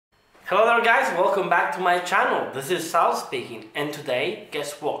Hello there guys, welcome back to my channel. This is Sal speaking, and today,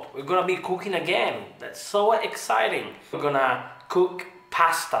 guess what? We're gonna be cooking again. That's so exciting. We're gonna cook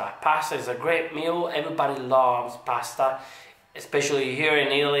pasta. Pasta is a great meal. Everybody loves pasta. Especially here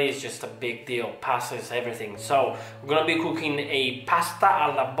in Italy, it's just a big deal. Pasta is everything. So we're gonna be cooking a pasta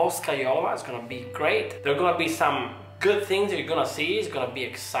alla boscaiola. It's gonna be great. There are gonna be some good things that you're gonna see. It's gonna be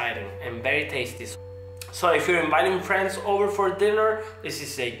exciting and very tasty. So if you're inviting friends over for dinner, this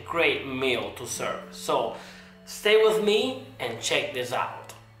is a great meal to serve. So stay with me and check this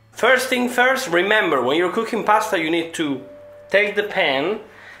out. First thing first, remember when you're cooking pasta, you need to take the pan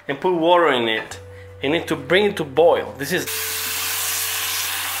and put water in it. You need to bring it to boil. This is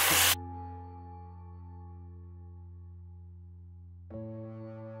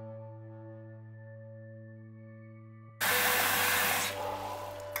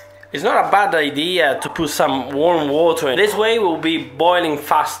It's not a bad idea to put some warm water in. This way it will be boiling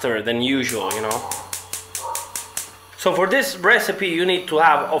faster than usual, you know. So for this recipe you need to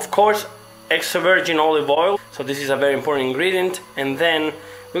have, of course, extra virgin olive oil. So this is a very important ingredient. And then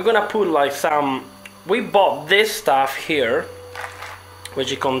we're gonna put like we bought this stuff here,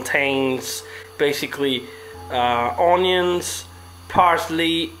 which it contains basically onions,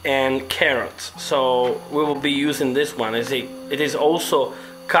 parsley and carrots. So we will be using this one. It is also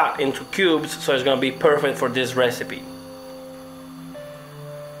cut into cubes, so it's gonna be perfect for this recipe.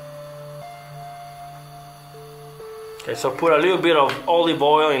 Okay, so put a little bit of olive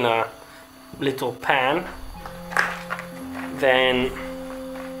oil in a little pan, then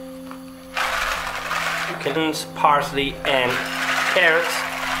parsley and carrots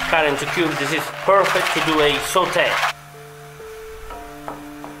cut into cubes. This is perfect to do a saute.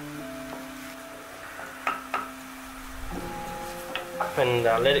 And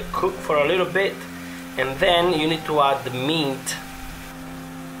let it cook for a little bit, and then you need to add the meat.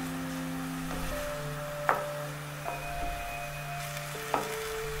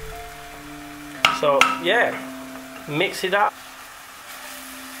 So yeah, mix it up.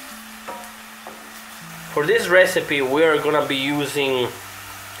 For this recipe we are gonna be using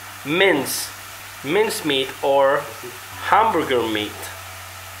mincemeat or hamburger meat.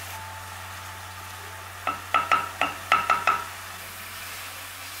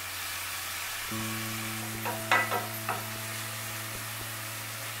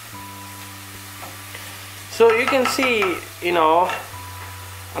 So you can see, you know,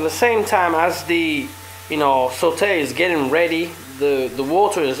 at the same time as the, you know, saute is getting ready, the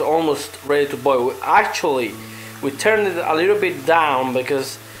water is almost ready to boil. Actually, we turned it a little bit down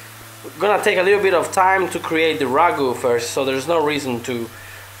because we're gonna take a little bit of time to create the ragu first, so there's no reason to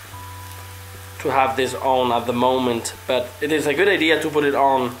have this on at the moment, but it is a good idea to put it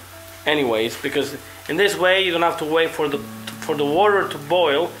on anyways, because in this way you don't have to wait for the water to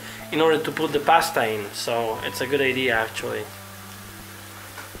boil in order to put the pasta in. So it's a good idea actually.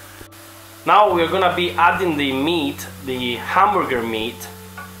 Now we're gonna be adding the meat, the hamburger meat.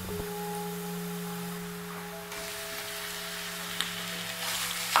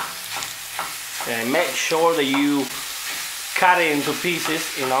 And make sure that you cut it into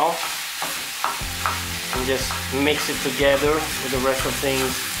pieces, you know, and just mix it together with the rest of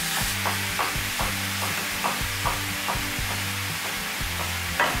things.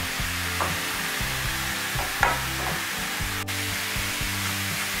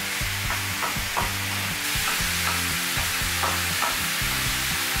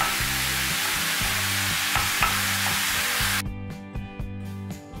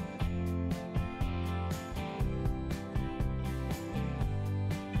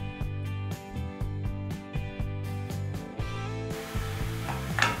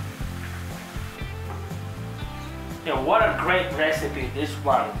 Yeah, what a great recipe this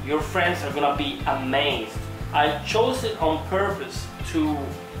one. Your friends are gonna be amazed. I chose it on purpose to,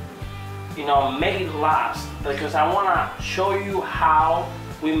 you know, make it last, because I wanna show you how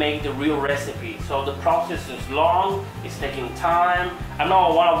we make the real recipe. So the process is long, it's taking time. I'm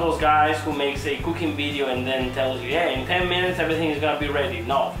not one of those guys who makes a cooking video and then tells you, yeah, in 10 minutes everything is gonna be ready.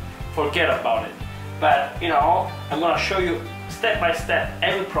 No, forget about it. But, you know, I'm gonna show you step by step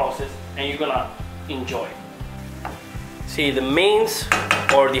every process and you're gonna enjoy it. See, the mince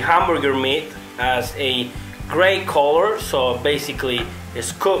or the hamburger meat has a gray color, so basically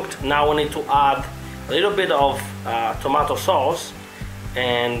it's cooked. Now we need to add a little bit of tomato sauce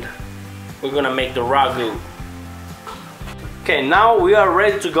and we're gonna make the ragu. Okay, now we are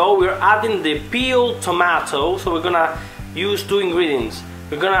ready to go. We're adding the peeled tomato, so we're gonna use two ingredients.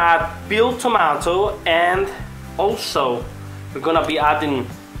 We're gonna add peeled tomato and also we're gonna be adding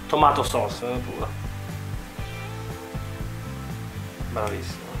tomato sauce.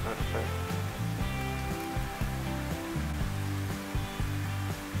 Bravissimo. Perfetto.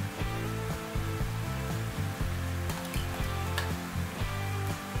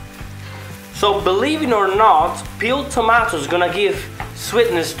 So believe it or not, peeled tomato is gonna give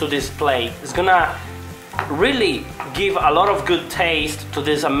sweetness to this plate. It's gonna really give a lot of good taste to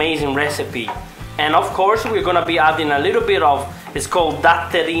this amazing recipe. And of course we're gonna be adding a little bit of, it's called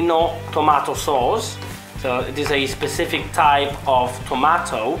datterino tomato sauce. So it is a specific type of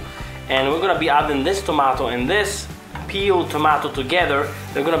tomato, and we're gonna be adding this tomato and this peeled tomato together.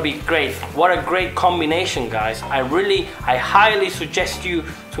 They're gonna be great. What a great combination, guys. I highly suggest you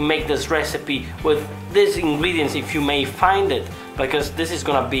to make this recipe with these ingredients if you may find it, because this is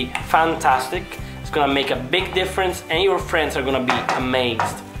gonna be fantastic. It's gonna make a big difference and your friends are gonna be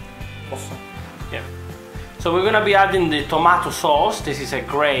amazed. Posso? Yeah. So we're gonna be adding the tomato sauce. This is a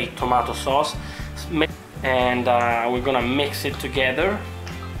great tomato sauce. And we're gonna mix it together.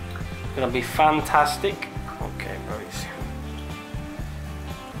 It's gonna be fantastic. Okay, bravissimo.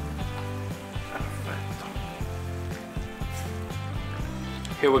 Perfetto.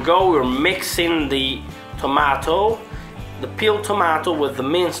 Here we go, we're mixing the tomato, the peeled tomato with the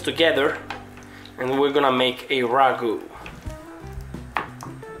mince together, and we're gonna make a ragu.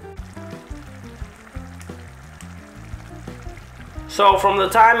 So from the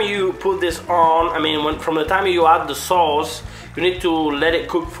time you put this on, from the time you add the sauce, you need to let it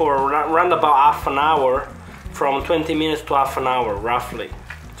cook for around about half an hour, from 20 minutes to half an hour roughly.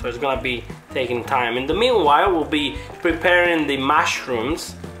 So it's gonna be taking time. In the meanwhile, we'll be preparing the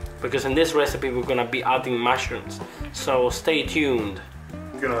mushrooms, because in this recipe we're gonna be adding mushrooms. So stay tuned.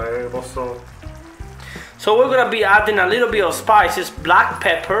 Posso... So we're gonna be adding a little bit of spices, black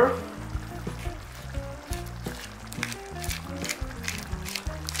pepper,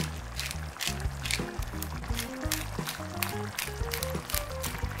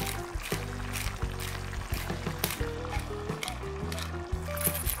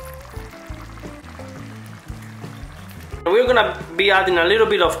 we're gonna be adding a little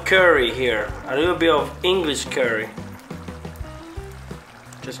bit of curry here, a little bit of English curry,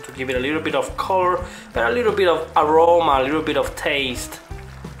 just to give it a little bit of color, but a little bit of aroma, a little bit of taste.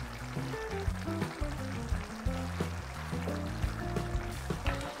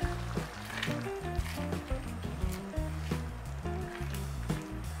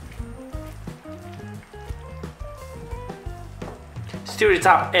 Stir it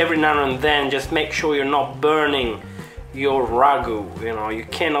up every now and then, just make sure you're not burning your ragu, you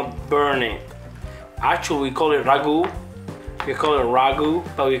cannot burn it. Actually we call it ragu, we call it ragu,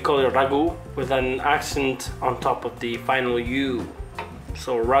 but we call it ragu with an accent on top of the final U.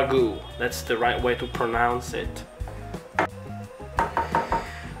 So ragu, that's the right way to pronounce it.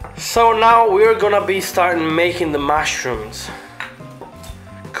 So now we're gonna be starting making the mushrooms,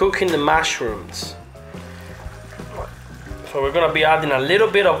 cooking the mushrooms. So we're gonna be adding a little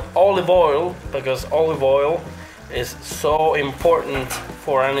bit of olive oil, because olive oil is so important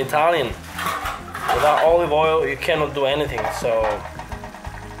for an Italian. Without olive oil you cannot do anything. So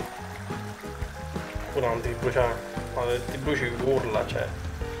ti bruci urla, cioè.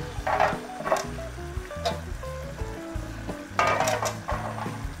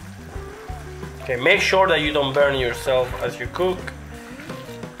 Okay, make sure that you don't burn yourself as you cook.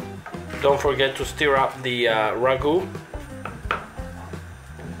 Don't forget to stir up the ragu.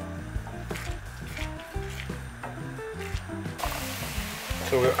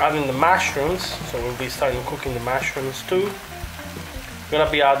 So we're adding the mushrooms, so we'll be starting cooking the mushrooms too. We're gonna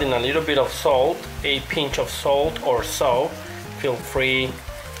be adding a little bit of salt, a pinch of salt or so, feel free.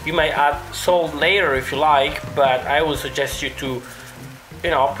 You may add salt later if you like, but I would suggest you to,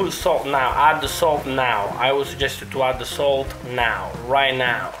 put salt now, add the salt now. I would suggest you to add the salt now, right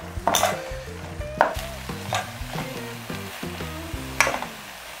now.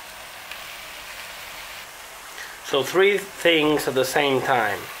 So 3 things at the same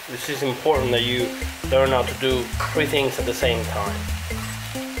time. This is important that you learn how to do 3 things at the same time.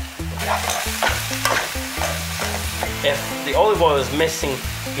 If the olive oil is missing,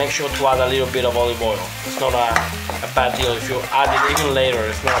 make sure to add a little bit of olive oil. It's not a bad deal. If you add it even later,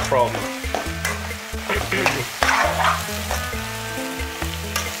 it's not a problem.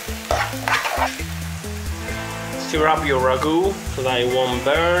 Stir up your ragu so that it won't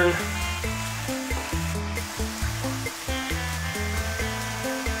burn.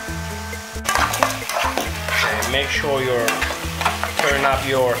 Make sure you're turn up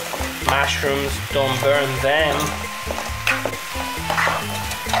your mushrooms, don't burn them.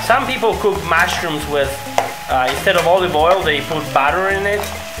 Some people cook mushrooms with, instead of olive oil, they put butter in it.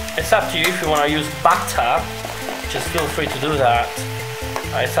 It's up to you if you want to use butter, just feel free to do that.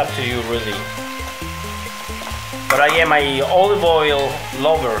 It's up to you really. But I am an olive oil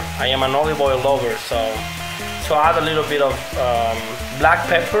lover. I am an olive oil lover, so add a little bit of black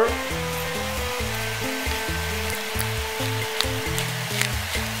pepper.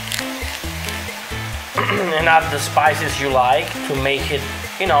 And add the spices you like to make it,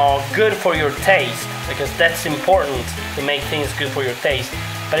 you know, good for your taste, because that's important, to make things good for your taste.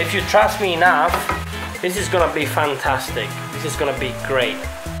 But if you trust me enough, this is gonna be fantastic. This is gonna be great.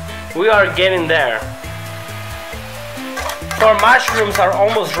 We are getting there. So our mushrooms are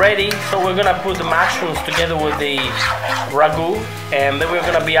almost ready, so we're gonna put the mushrooms together with the ragu, and then we're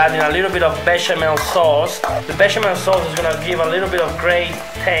gonna be adding a little bit of bechamel sauce. The bechamel sauce is gonna give a little bit of great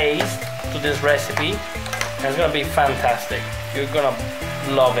taste to this recipe, and it's gonna be fantastic. You're gonna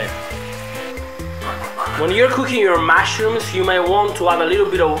love it. When you're cooking your mushrooms, you might want to add a little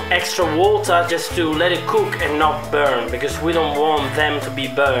bit of extra water just to let it cook and not burn, because we don't want them to be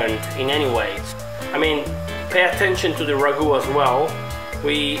burned in any way. I mean, pay attention to the ragu as well.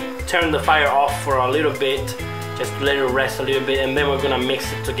 We turn the fire off for a little bit, just to let it rest a little bit, and then we're gonna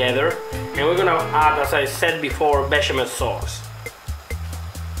mix it together. And we're gonna add, as I said before, bechamel sauce.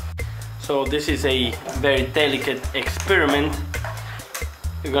 So this is a very delicate experiment.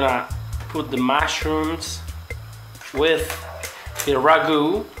 We're gonna put the mushrooms with the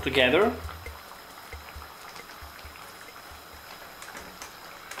ragu together.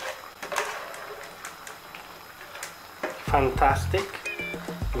 Fantastic.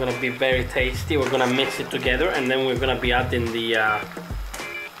 It's gonna be very tasty. We're gonna mix it together, and then we're gonna be adding the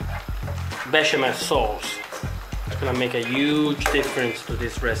bechamel sauce. It's gonna make a huge difference to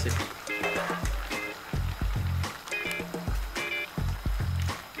this recipe.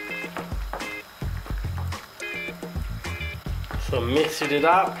 So mix it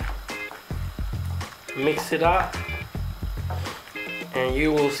up, and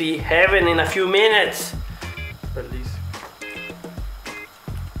you will see heaven in a few minutes.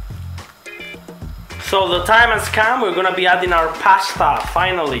 So the time has come, we're gonna be adding our pasta,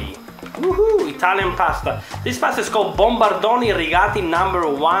 finally. Woohoo, Italian pasta. This pasta is called Bombardoni Rigati number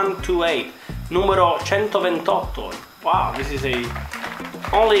 128, numero 128. Wow, this is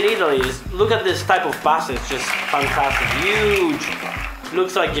only in Italy. Look at this type of pasta, it's just fantastic. Huge,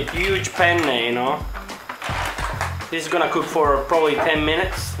 looks like a huge penne, you know. This is gonna cook for probably 10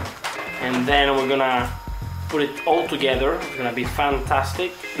 minutes, and then we're gonna put it all together. It's gonna be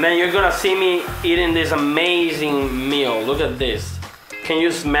fantastic. And then you're gonna see me eating this amazing meal. Look at this. Can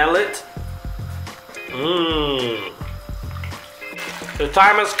you smell it? The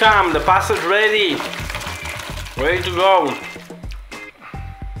time has come, the pasta's ready. Ready to go.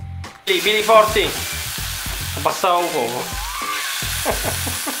 Vieni forti. Abbassavo un poco.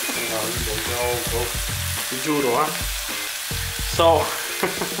 Ti giuro, So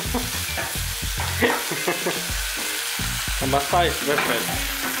perfect.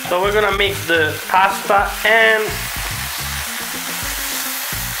 So we're gonna mix the pasta and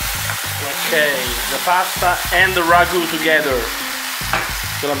the pasta and the ragu together.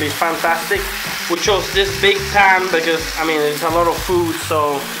 It's gonna be fantastic. We chose this big pan because, I mean, it's a lot of food,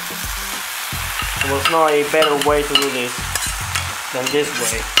 so there was no a better way to do this than this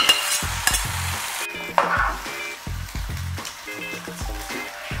way.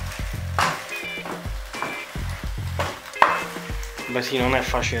 Beh sì, non è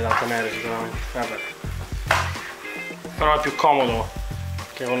facile da tenere sicuramente. Vabbè. Però è più comodo,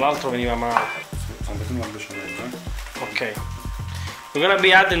 che con l'altro veniva male. Ok. We're gonna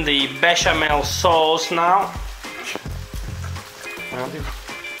be adding the bechamel sauce now.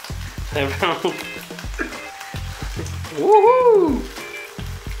 Woohoo!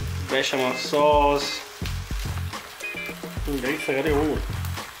 Bechamel sauce.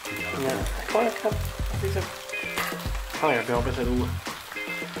 Abbiamo preso due.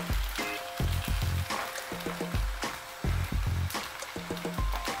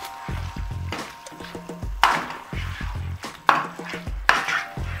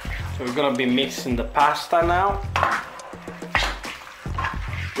 So we're gonna be mixing the pasta now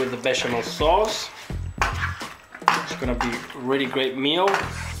with the bechamel sauce. It's gonna be a really great meal.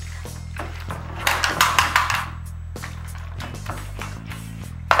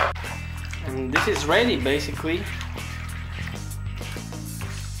 And this is ready basically.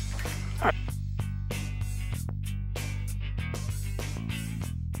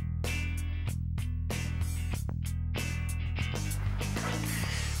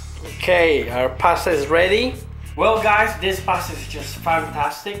 Okay, our pasta is ready. Well guys, this pasta is just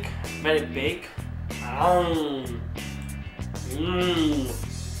fantastic, very big.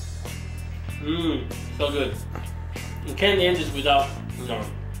 So good. You can't eat this without No.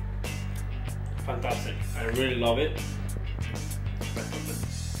 Fantastic. I really love it.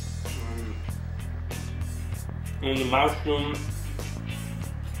 And the mushroom.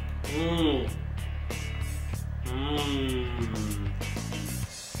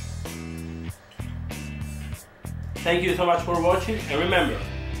 Thank you so much for watching, and remember,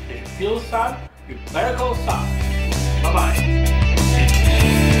 if you feel sad, you better go sad. Bye bye.